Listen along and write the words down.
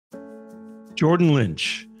Jordan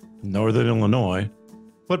Lynch, Northern Illinois,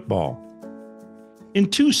 football. In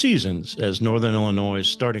 2 seasons as Northern Illinois'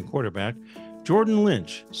 starting quarterback, Jordan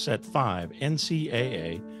Lynch set 5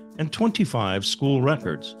 NCAA and 25 school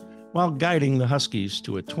records while guiding the Huskies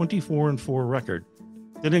to a 24-4 record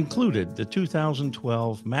that included the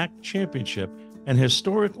 2012 MAC Championship and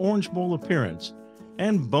historic Orange Bowl appearance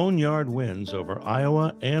and boneyard wins over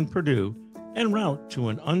Iowa and Purdue en route to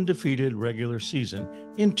an undefeated regular season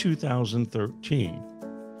in 2013.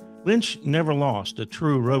 Lynch never lost a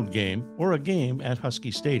true road game or a game at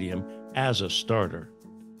Husky Stadium as a starter.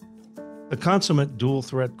 The consummate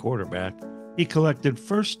dual-threat quarterback, he collected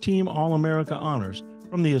first-team All-America honors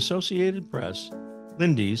from the Associated Press,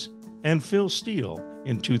 Lindy's, and Phil Steele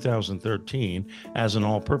in 2013 as an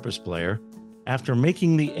all-purpose player after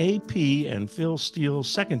making the AP and Phil Steele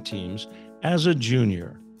second teams as a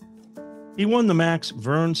junior. He won the MAC's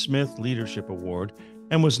Vern Smith Leadership Award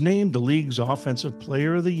and was named the league's Offensive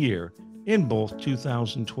Player of the Year in both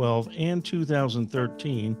 2012 and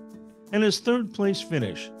 2013, and his third-place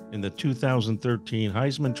finish in the 2013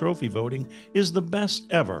 Heisman Trophy voting is the best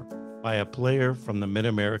ever by a player from the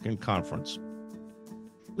Mid-American Conference.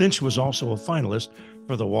 Lynch was also a finalist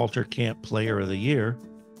for the Walter Camp Player of the Year,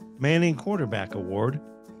 Manning Quarterback Award,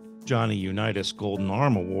 Johnny Unitas Golden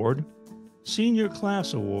Arm Award, Senior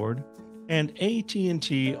Class Award, and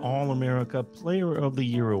AT&T All-America Player of the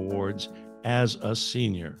Year awards as a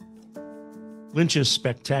senior. Lynch's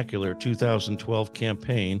spectacular 2012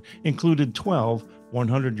 campaign included 12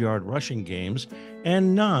 100-yard rushing games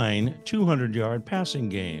and 9 200-yard passing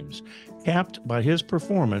games, capped by his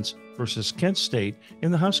performance versus Kent State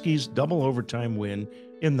in the Huskies' double overtime win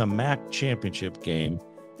in the MAC championship game,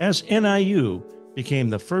 as NIU became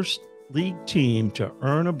the first league team to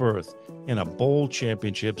earn a berth in a bowl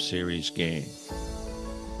championship series game.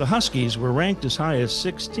 The Huskies were ranked as high as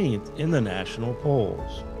 16th in the national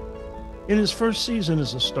polls. In his first season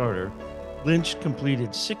as a starter, Lynch completed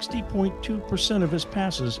 60.2% of his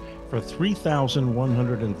passes for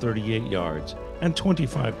 3,138 yards and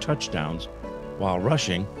 25 touchdowns, while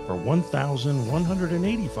rushing for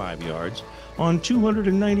 1,185 yards on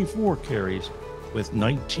 294 carries with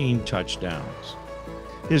 19 touchdowns.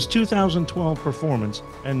 His 2012 performance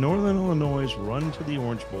and Northern Illinois' run to the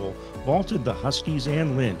Orange Bowl vaulted the Huskies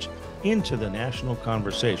and Lynch into the national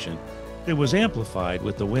conversation that was amplified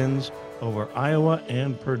with the wins over Iowa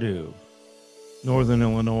and Purdue. Northern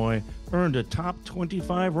Illinois earned a top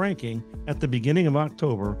 25 ranking at the beginning of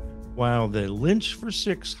October, while the Lynch for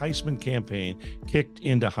 6 Heisman campaign kicked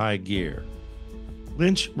into high gear.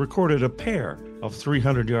 Lynch recorded a pair of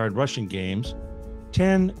 300-yard rushing games,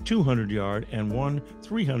 10 200-yard and 1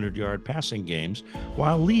 300-yard passing games,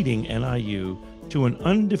 while leading NIU to an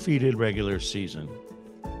undefeated regular season.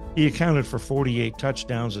 He accounted for 48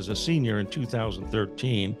 touchdowns as a senior in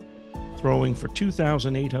 2013, throwing for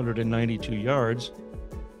 2,892 yards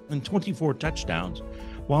and 24 touchdowns,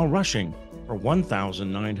 while rushing for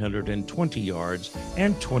 1,920 yards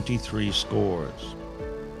and 23 scores.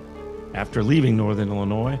 After leaving Northern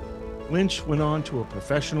Illinois, Lynch went on to a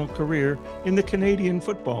professional career in the Canadian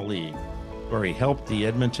Football League, where he helped the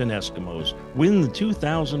Edmonton Eskimos win the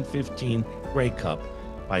 2015 Grey Cup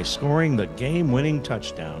by scoring the game-winning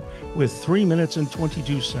touchdown with 3 minutes and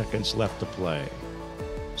 22 seconds left to play.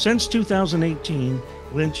 Since 2018,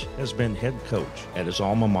 Lynch has been head coach at his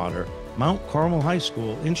alma mater, Mount Carmel High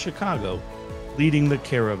School in Chicago, leading the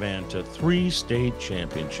Caravan to 3 state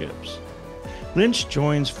championships. Lynch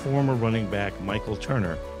joins former running back Michael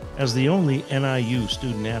Turner as the only NIU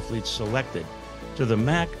student-athlete selected to the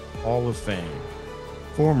MAC Hall of Fame.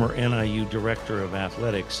 Former NIU Director of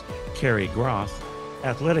Athletics Kerry Groth,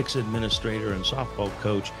 athletics administrator and softball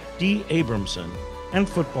coach Dee Abramson, and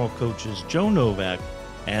football coaches Joe Novak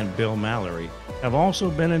and Bill Mallory have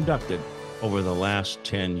also been inducted over the last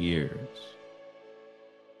 10 years.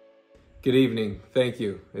 Good evening. Thank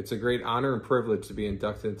you. It's a great honor and privilege to be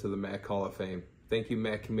inducted into the MAC Hall of Fame. Thank you,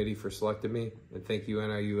 MAC Committee, for selecting me, and thank you,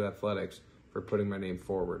 NIU Athletics, for putting my name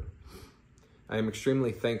forward. I am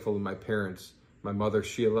extremely thankful to my parents, my mother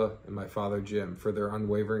Sheila, and my father Jim, for their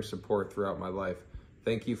unwavering support throughout my life.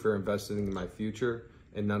 Thank you for investing in my future,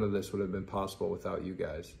 and none of this would have been possible without you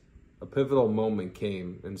guys. A pivotal moment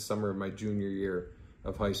came in the summer of my junior year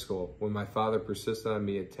of high school when my father persisted on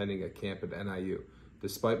me attending a camp at NIU.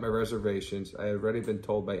 Despite my reservations, I had already been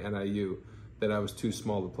told by NIU that I was too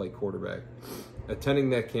small to play quarterback. Attending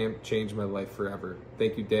that camp changed my life forever.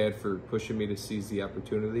 Thank you, Dad, for pushing me to seize the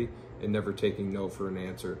opportunity and never taking no for an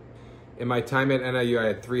answer. In my time at NIU, I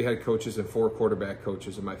had 3 head coaches and 4 quarterback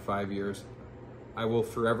coaches in my 5 years. I will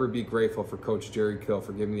forever be grateful for Coach Jerry Kill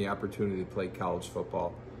for giving me the opportunity to play college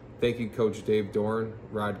football. Thank you, Coach Dave Dorn,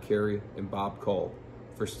 Rod Carey, and Bob Cole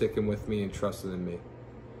for sticking with me and trusting in me.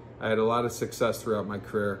 I had a lot of success throughout my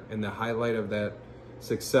career, and the highlight of that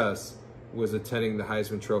success was attending the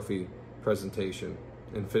Heisman Trophy presentation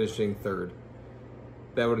and finishing third.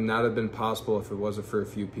 That would not have been possible if it wasn't for a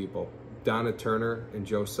few people. Donna Turner and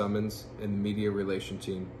Joe Summons and the media relation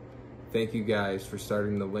team. Thank you guys for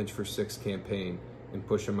starting the Lynch for Six campaign and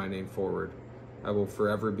pushing my name forward. I will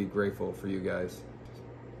forever be grateful for you guys.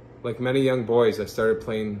 Like many young boys, I started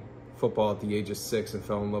playing football at the age of 6 and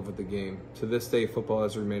fell in love with the game. To this day, football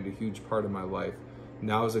has remained a huge part of my life.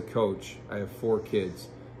 Now as a coach, I have 4 kids,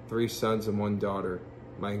 3 sons and 1 daughter.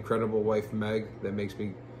 My incredible wife, Meg, that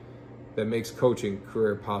makes coaching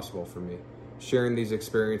career possible for me. Sharing these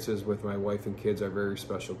experiences with my wife and kids are very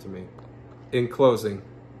special to me. In closing,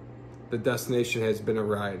 the destination has been a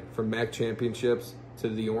ride, from MAC championships to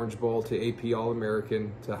the Orange Bowl to AP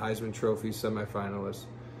All-American to Heisman Trophy semifinalists.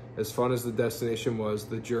 As fun as the destination was,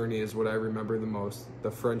 the journey is what I remember the most.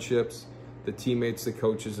 The friendships, the teammates, the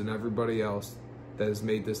coaches, and everybody else that has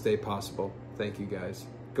made this day possible. Thank you guys.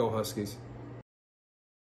 Go Huskies.